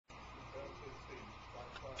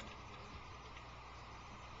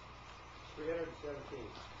317.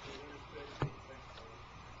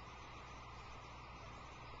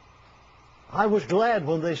 I was glad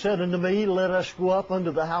when they said unto me, let us go up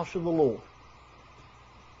unto the house of the Lord.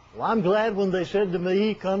 Well, I'm glad when they said to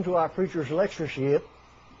me, come to our preacher's lectureship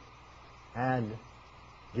and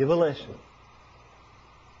give a lesson.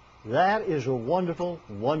 That is a wonderful,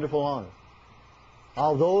 wonderful honor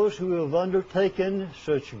of those who have undertaken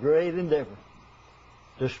such great endeavor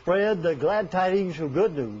to spread the glad tidings of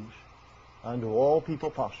good news unto all people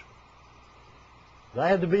possible.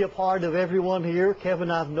 Glad to be a part of everyone here. Kevin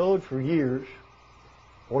I've known for years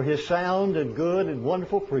for his sound and good and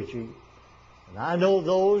wonderful preaching. And I know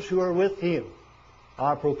those who are with him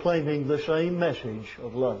are proclaiming the same message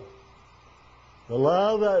of love. The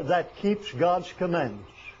love that keeps God's commandments.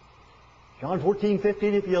 John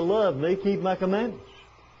 14:15, if you love me, keep my commandments.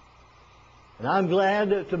 And I'm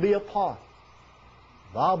glad to be a part,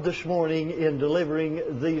 Bob, this morning in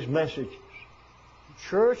delivering these messages.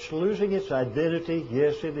 Church losing its identity,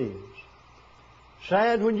 yes it is.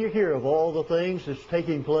 Sad when you hear of all the things that's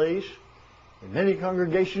taking place in many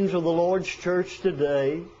congregations of the Lord's church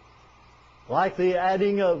today, like the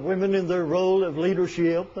adding of women in their role of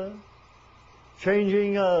leadership,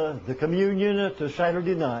 changing the communion to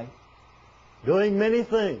Saturday night, doing many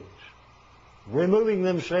things, removing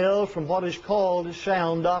themselves from what is called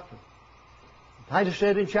sound doctrine. Titus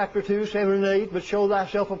said in chapter 2, 7 and 8, but show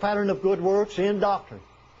thyself a pattern of good works in doctrine,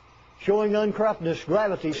 showing uncorruptness,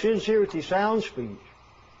 gravity, sincerity, sound speech.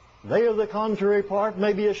 They of the contrary part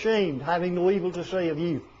may be ashamed, having no evil to say of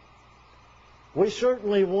you. We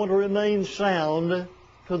certainly want to remain sound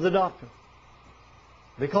to the doctrine,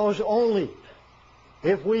 because only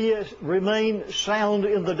if we remain sound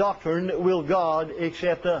in the doctrine will God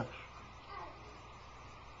accept us.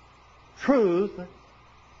 Truth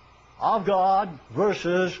of God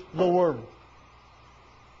versus the world.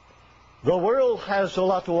 The world has a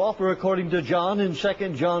lot to offer according to John in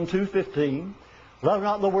 2 John 2:15. Love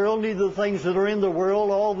not the world, neither the things that are in the world.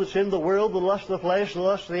 All that's in the world, the lust of the flesh, the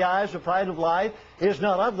lust of the eyes, the pride of life, is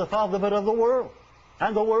not of the Father but of the world.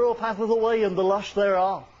 And the world passeth away, and the lust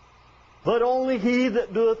thereof. But only he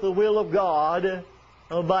that doeth the will of God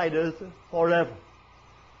abideth forever.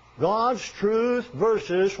 God's truth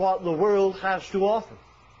versus what the world has to offer.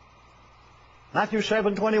 Matthew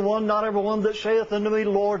 7:21, not every one that saith unto me,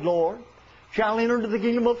 Lord, Lord, shall enter into the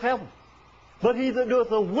kingdom of heaven, but he that doeth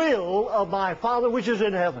the will of my Father which is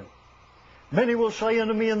in heaven. Many will say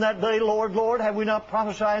unto me in that day, Lord, Lord, have we not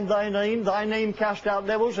prophesied in thy name cast out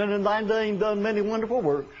devils, and in thy name done many wonderful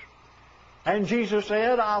works? And Jesus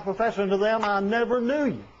said, I'll profess unto them, I never knew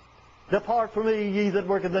you. Depart from me, ye that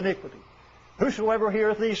worketh iniquity. Whosoever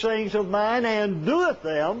heareth these sayings of mine, and doeth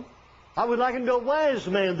them, I would liken to a wise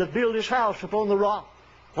man that built his house upon the rock.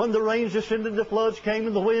 When the rains descended, the floods came,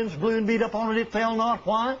 and the winds blew and beat upon it, it fell not.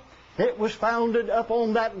 Why? It was founded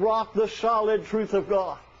upon that rock, the solid truth of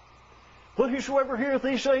God. But whosoever heareth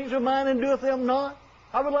these sayings of mine, and doeth them not,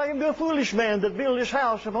 I would liken to a foolish man that built his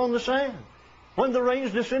house upon the sand. When the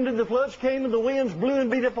rains descended, the floods came, and the winds blew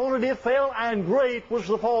and beat upon it, it fell, and great was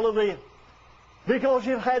the fall of it, because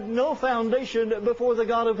it had no foundation before the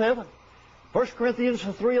God of heaven. 1 Corinthians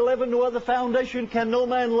 3:11, no other foundation can no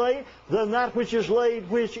man lay than that which is laid,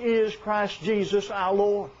 which is Christ Jesus our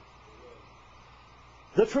Lord.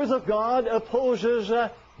 The truth of God opposes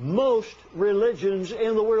most religions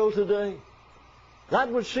in the world today. That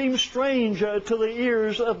would seem strange to the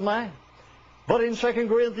ears of man. But in 2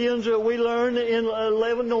 Corinthians we learn in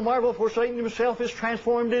 11, no marvel, for Satan himself is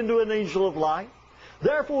transformed into an angel of light.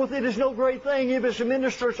 Therefore it is no great thing if his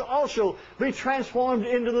ministers also be transformed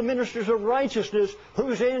into the ministers of righteousness,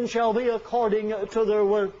 whose end shall be according to their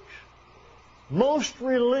works. Most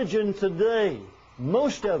religion today,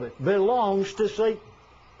 most of it, belongs to Satan.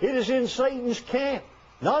 It is in Satan's camp,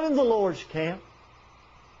 not in the Lord's camp.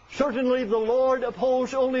 Certainly the Lord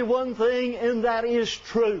upholds only one thing, and that is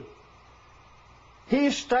truth. He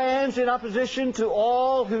stands in opposition to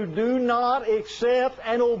all who do not accept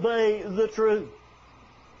and obey the truth.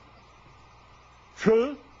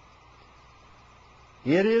 Truth,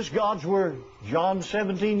 it is God's Word. John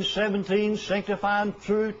 17:17, sanctifying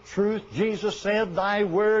truth. Jesus said, thy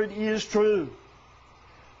word is truth.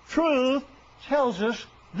 Truth tells us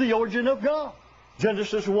the origin of God.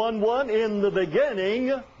 Genesis 1:1, in the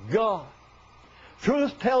beginning, God.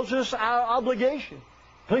 Truth tells us our obligation.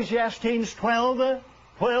 Ecclesiastes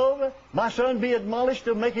 12:12, my son, be admonished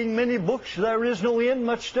of making many books. There is no end.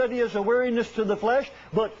 Much study is a weariness to the flesh.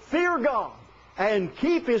 But fear God and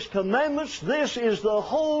keep His commandments. This is the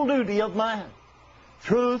whole duty of man.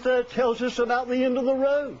 Truth tells us about the end of the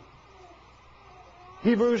road.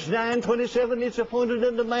 Hebrews 9:27, it's appointed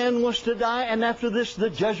unto man once to die, and after this the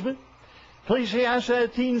judgment.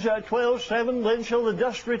 Ecclesiastes 12:7, then shall the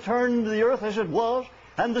dust return to the earth as it was,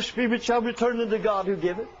 and the spirit shall return unto God who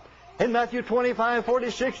giveth. In Matthew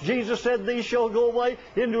 25:46, Jesus said, these shall go away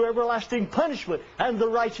into everlasting punishment, and the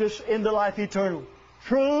righteous into life eternal.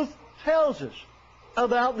 Truth tells us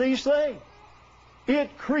about these things.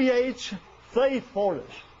 It creates faith for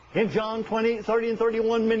us. In John 20:30 and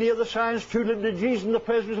 31, many of the signs truly did Jesus in the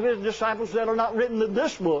presence of his disciples that are not written in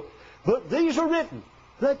this book, but these are written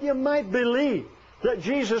that you might believe that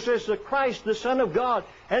Jesus is the Christ, the Son of God,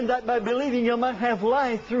 and that by believing you might have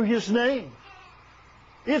life through his name.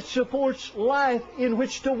 It supports life in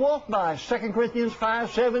which to walk by. 2 Corinthians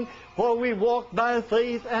 5:7, for we walk by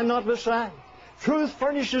faith and not by sight. Truth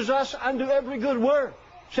furnishes us unto every good work.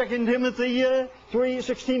 2 Timothy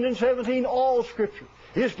 3:16 and 17, all Scripture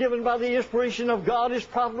is given by the inspiration of God, is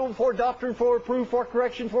profitable for doctrine, for reproof, for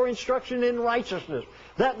correction, for instruction in righteousness,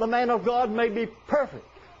 that the man of God may be perfect,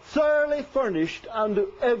 thoroughly furnished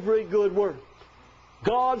unto every good work.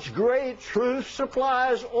 God's great truth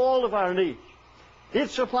supplies all of our needs. It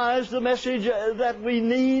supplies the message that we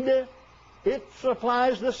need. It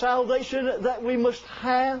supplies the salvation that we must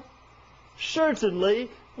have. Certainly,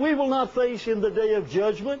 we will not face in the day of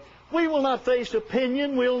judgment. We will not face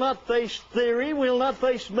opinion. We will not face theory. We will not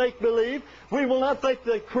face make-believe. We will not face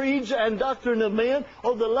the creeds and doctrine of men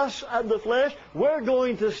or the lusts of the flesh. We're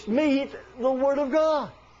going to meet the Word of God.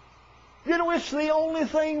 You know, it's the only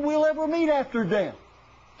thing we'll ever meet after death.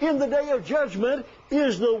 In the day of judgment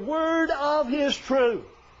is the Word of His truth.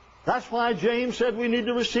 That's why James said we need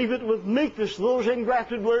to receive it with meekness, those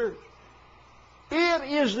engrafted words. It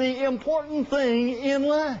is the important thing in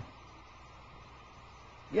life.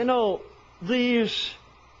 You know, these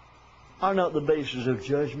are not the basis of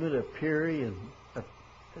judgment, of theory and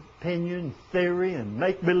opinion, theory and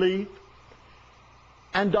make-believe,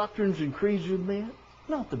 and doctrines and creeds of men.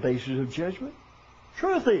 Not the basis of judgment.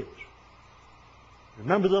 Truth is.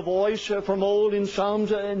 Remember the voice from old in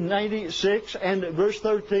Psalms 96 and verse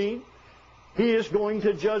 13? He is going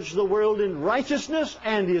to judge the world in righteousness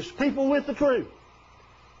and His people with the truth.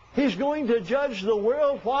 He's going to judge the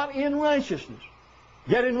world what? In righteousness.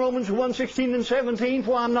 Yet in Romans 1:16 and 17,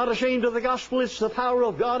 for I'm not ashamed of the gospel, it's the power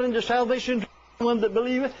of God unto salvation to one that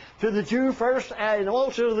believeth, to the Jew first and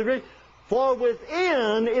also to the Greek. For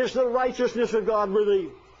within is the righteousness of God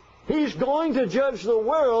revealed. He's going to judge the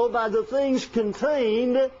world by the things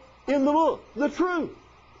contained in the book, the truth.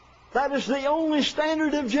 That is the only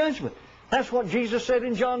standard of judgment. That's what Jesus said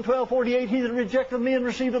in John 12:48, he that rejecteth me and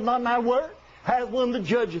receiveth not my word, hath one that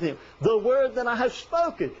judgeth him. The word that I have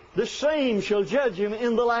spoken, the same shall judge him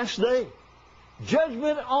in the last day.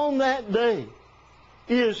 Judgment on that day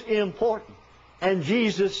is important. And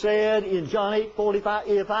Jesus said in John 8:45,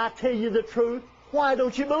 if I tell you the truth, why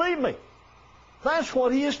don't you believe me? That's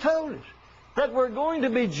what He has told us, that we're going to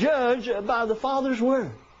be judged by the Father's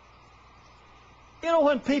Word. You know,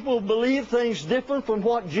 when people believe things different from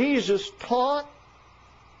what Jesus taught,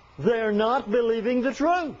 they're not believing the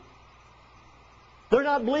truth. They're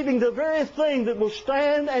not believing the very thing that will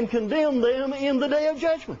stand and condemn them in the day of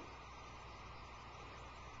judgment.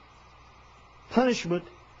 Punishment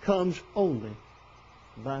comes only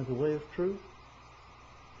by the way of truth.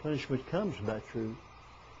 Punishment comes by truth.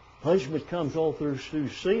 Punishment comes all through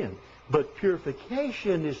sin. But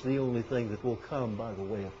purification is the only thing that will come by the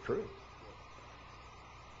way of truth.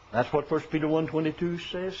 That's what 1 Peter 1:22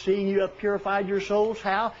 says. Seeing you have purified your souls,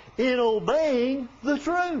 how? In obeying the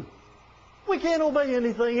truth. We can't obey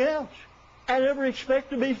anything else and ever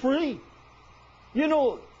expect to be free. You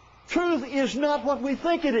know, truth is not what we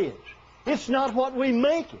think it is. It's not what we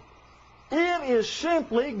make it. It is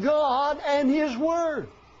simply God and His Word.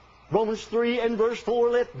 Romans 3 and verse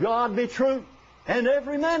 4, let God be true, and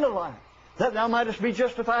every man a liar, that thou mightest be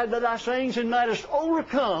justified by thy sayings, and mightest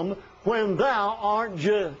overcome when thou art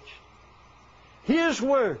judged. His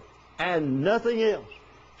Word and nothing else.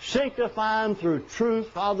 Sanctify them through truth.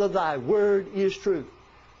 Father, Thy Word is truth.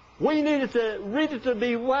 We need to read it to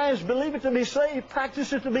be wise, believe it to be saved,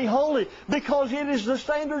 practice it to be holy, because it is the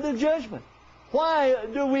standard of judgment. Why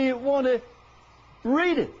do we want to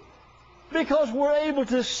read it? Because we're able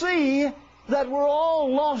to see that we're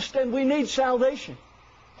all lost and we need salvation.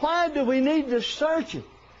 Why do we need to search it?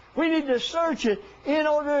 We need to search it in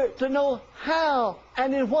order to know how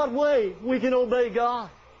and in what way we can obey God.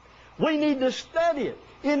 We need to study it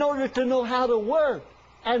in order to know how to work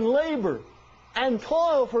and labor and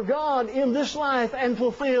toil for God in this life and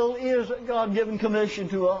fulfill His God-given commission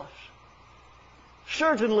to us.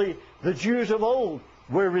 Certainly, the Jews of old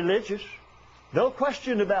were religious. No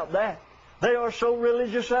question about that. They are so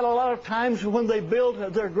religious that a lot of times when they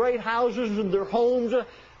built their great houses and their homes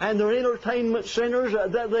and their entertainment centers,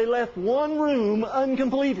 that they left one room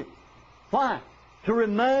uncompleted. Why? To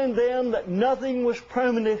remind them that nothing was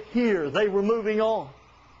permanent here. They were moving on.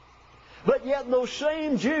 But yet those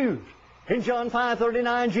same Jews, in John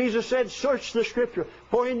 5:39, Jesus said, search the Scripture,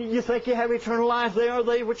 for in you think you have eternal life, they are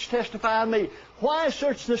they which testify of me. Why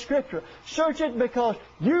search the Scripture? Search it because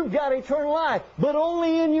you've got eternal life, but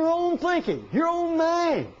only in your own thinking, your own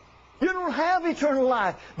mind. You don't have eternal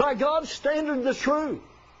life. By God's standard, the truth.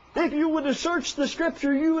 If you would have searched the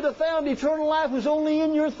Scripture, you would have found eternal life was only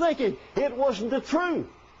in your thinking. It wasn't the truth,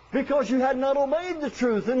 because you had not obeyed the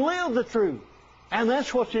truth and lived the truth. And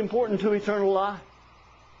that's what's important to eternal life.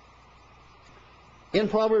 In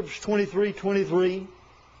Proverbs 23:23,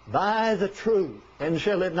 buy the truth and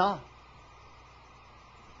sell it not.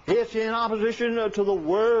 It's in opposition to the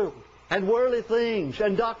world and worldly things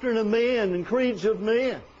and doctrine of men and creeds of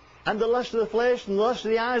men and the lust of the flesh and the lust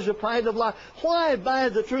of the eyes, the pride of life. Why buy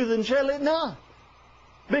the truth and sell it not?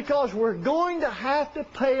 Because we're going to have to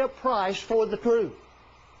pay a price for the truth.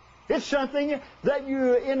 It's something that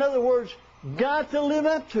you, in other words, got to live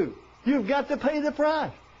up to. You've got to pay the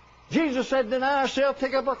price. Jesus said, deny ourselves,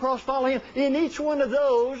 take up our cross, follow Him. In each one of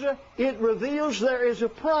those, it reveals there is a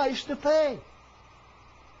price to pay.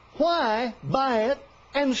 Why buy it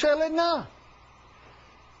and sell it not?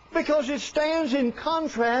 Because it stands in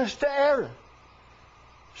contrast to error.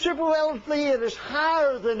 Superlatively, it is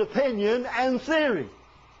higher than opinion and theory.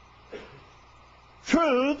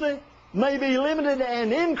 Truth may be limited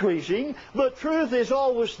and increasing, but truth is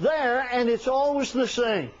always there and it's always the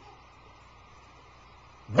same.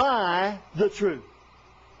 Buy the truth.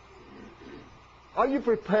 Are you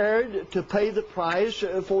prepared to pay the price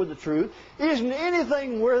for the truth? Isn't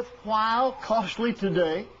anything worthwhile costly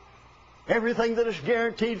today? Everything that is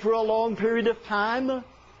guaranteed for a long period of time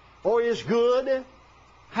or is good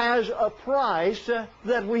has a price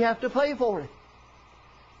that we have to pay for it.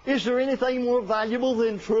 Is there anything more valuable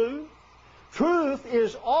than truth? Truth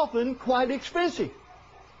is often quite expensive.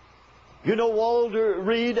 You know, Walter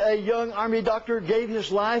Reed, a young Army doctor, gave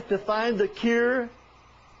his life to find the cure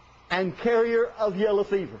and carrier of yellow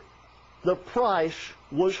fever. The price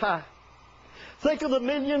was high. Think of the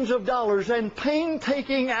millions of dollars and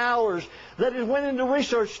painstaking hours that it went into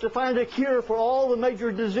research to find a cure for all the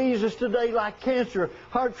major diseases today, like cancer,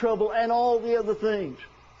 heart trouble, and all the other things.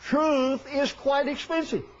 Truth is quite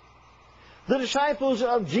expensive. The disciples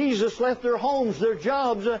of Jesus left their homes, their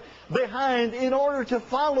jobs behind in order to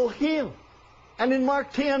follow Him. And in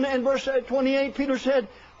Mark 10 and verse 28, Peter said,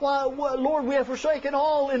 "Why, Lord, we have forsaken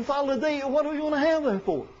all and followed Thee. What do we want to have them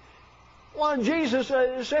for?" Well, Jesus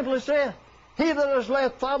simply said, "He that has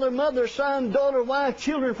left father, mother, son, daughter, wife,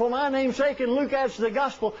 children for my name's sake," and Luke adds the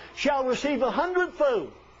gospel, "shall receive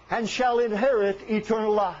 100-fold and shall inherit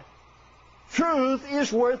eternal life." Truth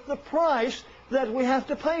is worth the price that we have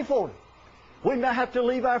to pay for it. We may have to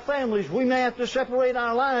leave our families. We may have to separate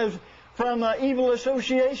our lives from evil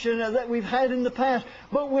association that we've had in the past.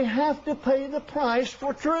 But we have to pay the price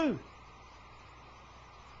for truth.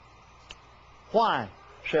 Why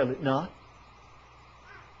sell it not?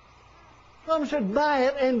 Someone said, buy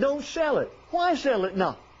it and don't sell it. Why sell it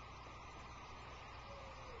not?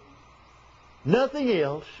 Nothing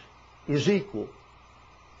else is equal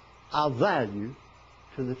of value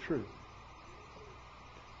to the truth.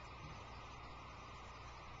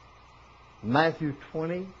 Matthew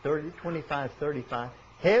 20, 30, 25, 35.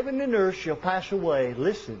 Heaven and earth shall pass away.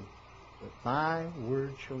 Listen, but my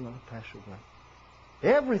word shall not pass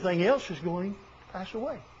away. Everything else is going to pass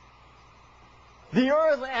away. The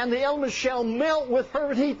earth and the elements shall melt with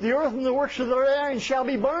fervent heat. The earth and the works of therein shall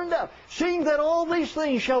be burned up. Seeing that all these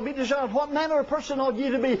things shall be dissolved, what manner of person ought ye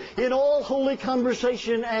to be in all holy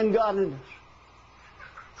conversation and godliness?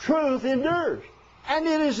 Truth endures. And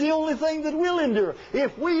it is the only thing that will endure.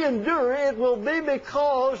 If we endure, it will be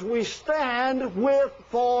because we stand with,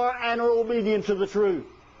 for, and are obedient to the truth.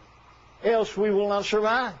 Else we will not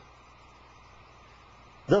survive.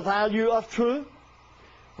 The value of truth?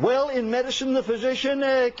 Well, in medicine, the physician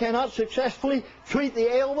cannot successfully treat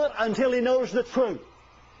the ailment until he knows the truth.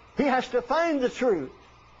 He has to find the truth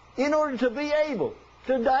in order to be able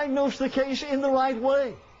to diagnose the case in the right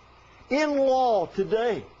way. In law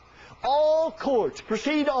today, all courts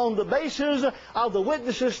proceed on the basis of the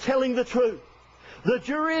witnesses telling the truth. The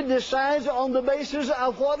jury decides on the basis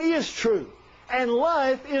of what is true, and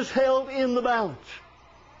life is held in the balance.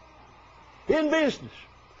 In business,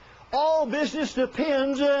 all business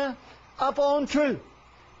depends upon truth.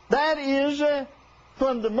 That is,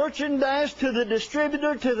 from the merchandise to the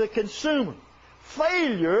distributor to the consumer.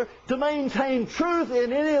 Failure to maintain truth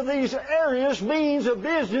in any of these areas means a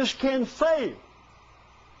business can fail.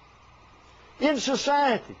 In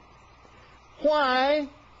society, why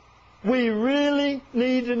we really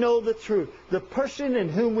need to know the truth. The person in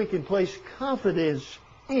whom we can place confidence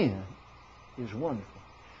in is wonderful.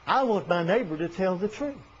 I want my neighbor to tell the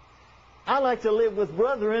truth. I like to live with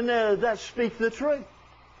brethren that speak the truth.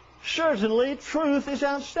 Certainly, truth is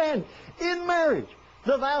outstanding. In marriage,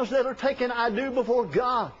 the vows that are taken, I do before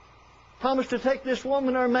God. Promise to take this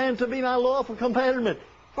woman or man to be my lawful companion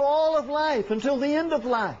for all of life, until the end of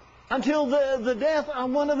life, until the death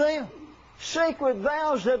of one of them. Sacred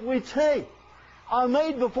vows that we take are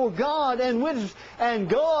made before God and witnesses, and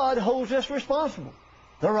God holds us responsible.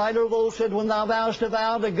 The writer of old said, when thou vowest a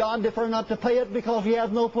vow to God, defer not to pay it, because he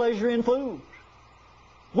hath no pleasure in fools.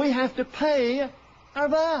 We have to pay our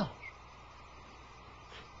vows.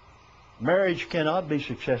 Marriage cannot be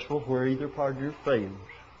successful where either partner fails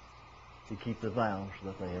to keep the vows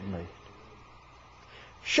that they have made.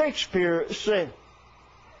 Shakespeare said,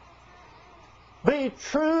 be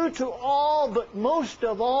true to all, but most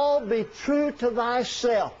of all, be true to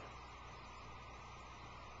thyself.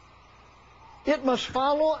 It must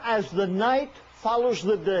follow as the night follows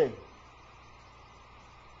the day.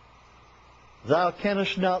 Thou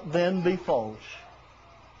canst not then be false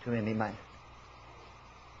to any man.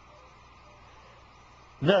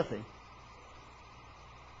 Nothing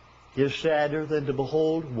is sadder than to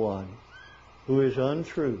behold one who is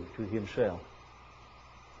untrue to himself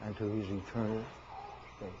and to his eternal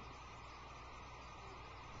state.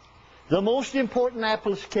 The most important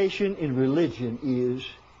application in religion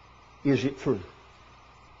is it true?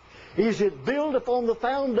 Is it built upon the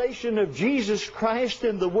foundation of Jesus Christ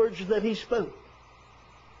and the words that he spoke?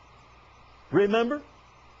 Remember,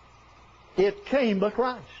 it came by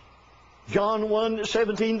Christ. John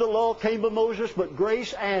 1:17, the law came by Moses, but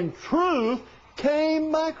grace and truth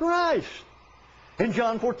came by Christ. In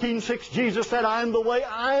John 14:6, Jesus said, I am the way,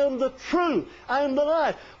 I am the truth, I am the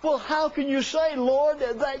life. Well, how can you say, Lord,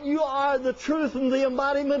 that you are the truth and the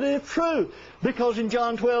embodiment of truth? Because in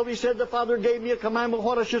John 12, he said, the Father gave me a commandment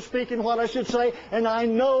what I should speak and what I should say, and I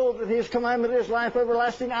know that his commandment is life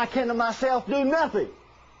everlasting. I can of myself do nothing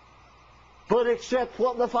but accept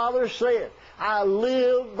what the Father said. I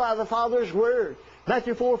live by the Father's word.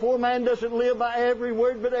 Matthew 4:4, man doesn't live by every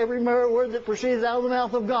word, but every mere word that proceeds out of the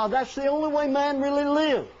mouth of God. That's the only way man really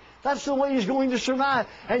lives. That's the way he's going to survive.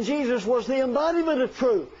 And Jesus was the embodiment of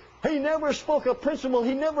truth. He never spoke a principle.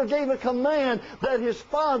 He never gave a command that his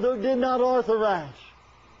Father did not authorize.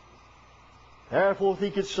 Therefore,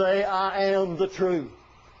 he could say, I am the truth.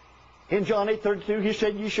 In John 8:32, he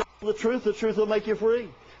said, you shall know the truth will make you free.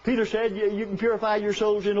 Peter said, you can purify your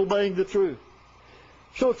souls in obeying the truth.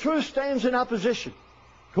 So truth stands in opposition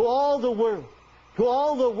to all the world, to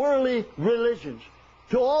all the worldly religions,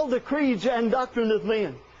 to all the creeds and doctrine of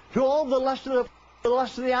men, to all the lust of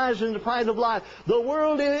the eyes and the pride of life. The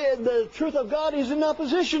world, the truth of God is in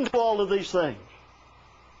opposition to all of these things.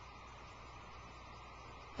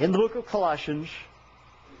 In the book of Colossians,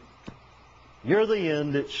 near the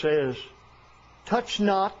end, it says, touch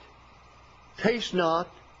not, taste not,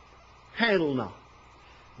 handle not,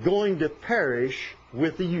 going to perish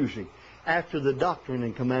with the using, after the doctrine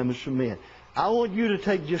and commandments of men. I want you to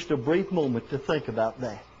take just a brief moment to think about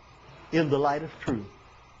that in the light of truth.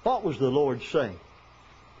 What was the Lord saying?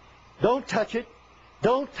 Don't touch it,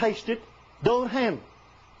 don't taste it, don't handle it.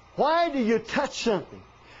 Why do you touch something?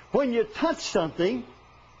 When you touch something,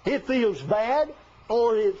 it feels bad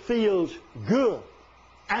or it feels good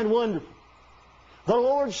and wonderful. The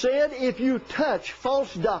Lord said, if you touch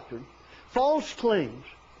false doctrine, false claims,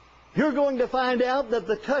 you're going to find out that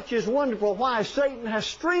the touch is wonderful. Why? Satan has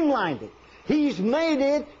streamlined it. He's made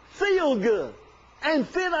it feel good and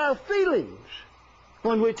fit our feelings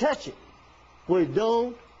when we touch it. We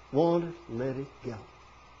don't want to let it go.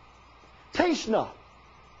 Taste not.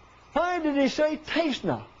 Why did he say taste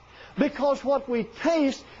not? Because what we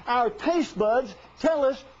taste, our taste buds tell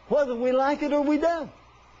us whether we like it or we don't.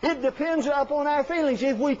 It depends upon our feelings.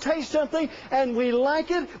 If we taste something and we like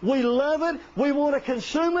it, we love it, we want to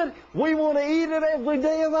consume it, we want to eat it every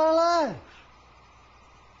day of our lives.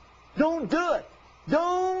 Don't do it.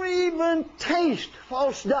 Don't even taste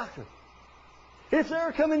false doctrine. If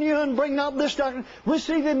they're coming to you and bringing out this doctrine,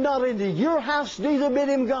 receive him not into your house, neither bid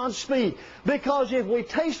him Godspeed. Because if we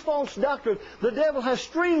taste false doctrine, the devil has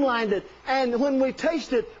streamlined it, and when we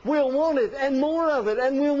taste it, we'll want it and more of it,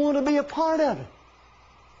 and we'll want to be a part of it.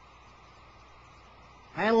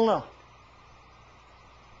 Handle not.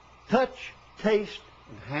 Touch, taste,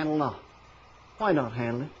 and handle not. Why not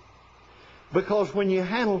handle it? Because when you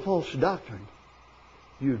handle false doctrine,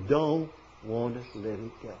 you don't want to let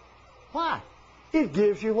it go. Why? It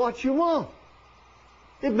gives you what you want.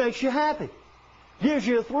 It makes you happy. Gives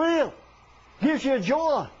you a thrill. Gives you a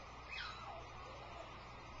joy.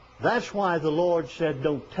 That's why the Lord said,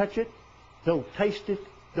 don't touch it, don't taste it,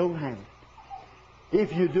 don't handle it.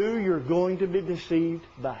 If you do, you're going to be deceived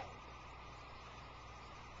by it.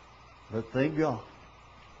 But thank God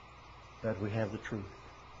that we have the truth.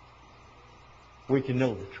 We can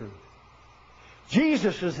know the truth.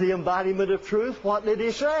 Jesus is the embodiment of truth. What did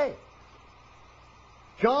He say?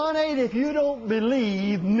 John 8, if you don't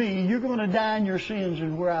believe me, you're going to die in your sins,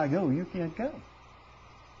 and where I go, you can't go.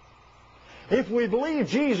 If we believe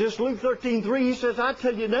Jesus, Luke 13:3, He says, I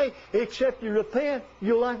tell you nay, except you repent,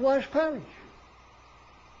 you'll likewise perish.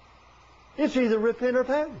 It's either repent or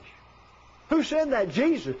perish. Who said that?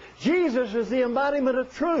 Jesus. Jesus is the embodiment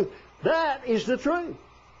of truth. That is the truth.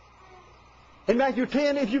 In Matthew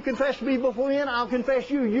 10, if you confess me before men, I'll confess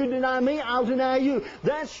you. You deny me, I'll deny you.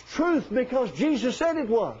 That's truth because Jesus said it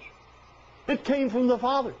was. It came from the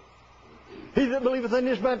Father. He that believeth and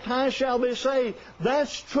is baptized shall be saved.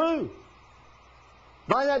 That's true.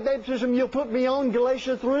 By that baptism you'll put me on,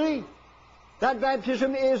 Galatians 3. That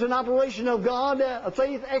baptism is an operation of God, a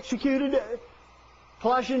faith executed,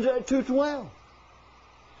 Colossians 2:12.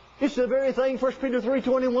 It's the very thing, 1 Peter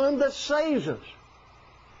 3:21, that saves us.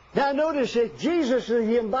 Now notice that Jesus is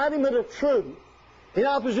the embodiment of truth in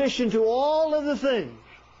opposition to all of the things.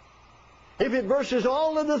 If it versus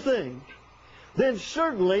all of the things, then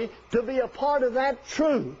certainly to be a part of that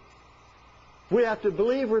truth, we have to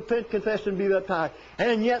believe, repent, confess, and be baptized.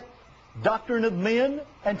 And yet, doctrine of men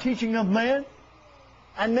and teaching of men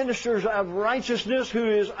and ministers of righteousness who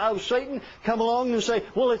is of Satan come along and say,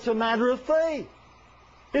 well, it's a matter of faith.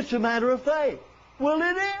 It's a matter of faith. Well,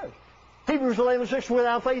 it is. Hebrews 11:6,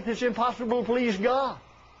 without faith it's impossible to please God.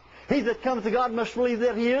 He that cometh to God must believe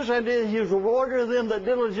that He is, and He is a rewarder of them that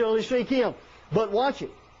diligently seek Him. But watch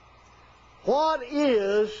it. What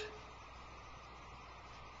is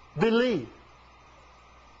belief?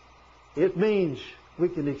 It means we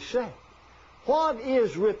can accept. What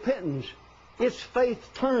is repentance? It's faith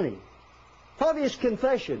turning. What is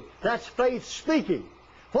confession? That's faith speaking.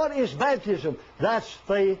 What is baptism? That's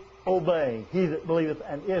faith obeying. He that believeth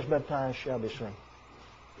and is baptized shall be saved.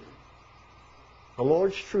 The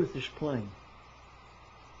Lord's truth is plain,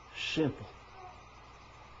 simple,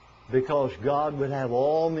 because God would have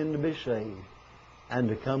all men to be saved and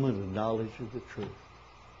to come into the knowledge of the truth.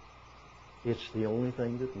 It's the only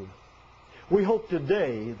thing that will. We hope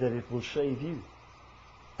today that it will save you.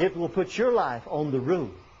 It will put your life on the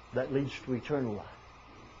road that leads to eternal life.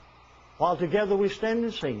 While together we stand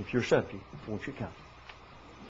and sing, if you're subject, won't you come?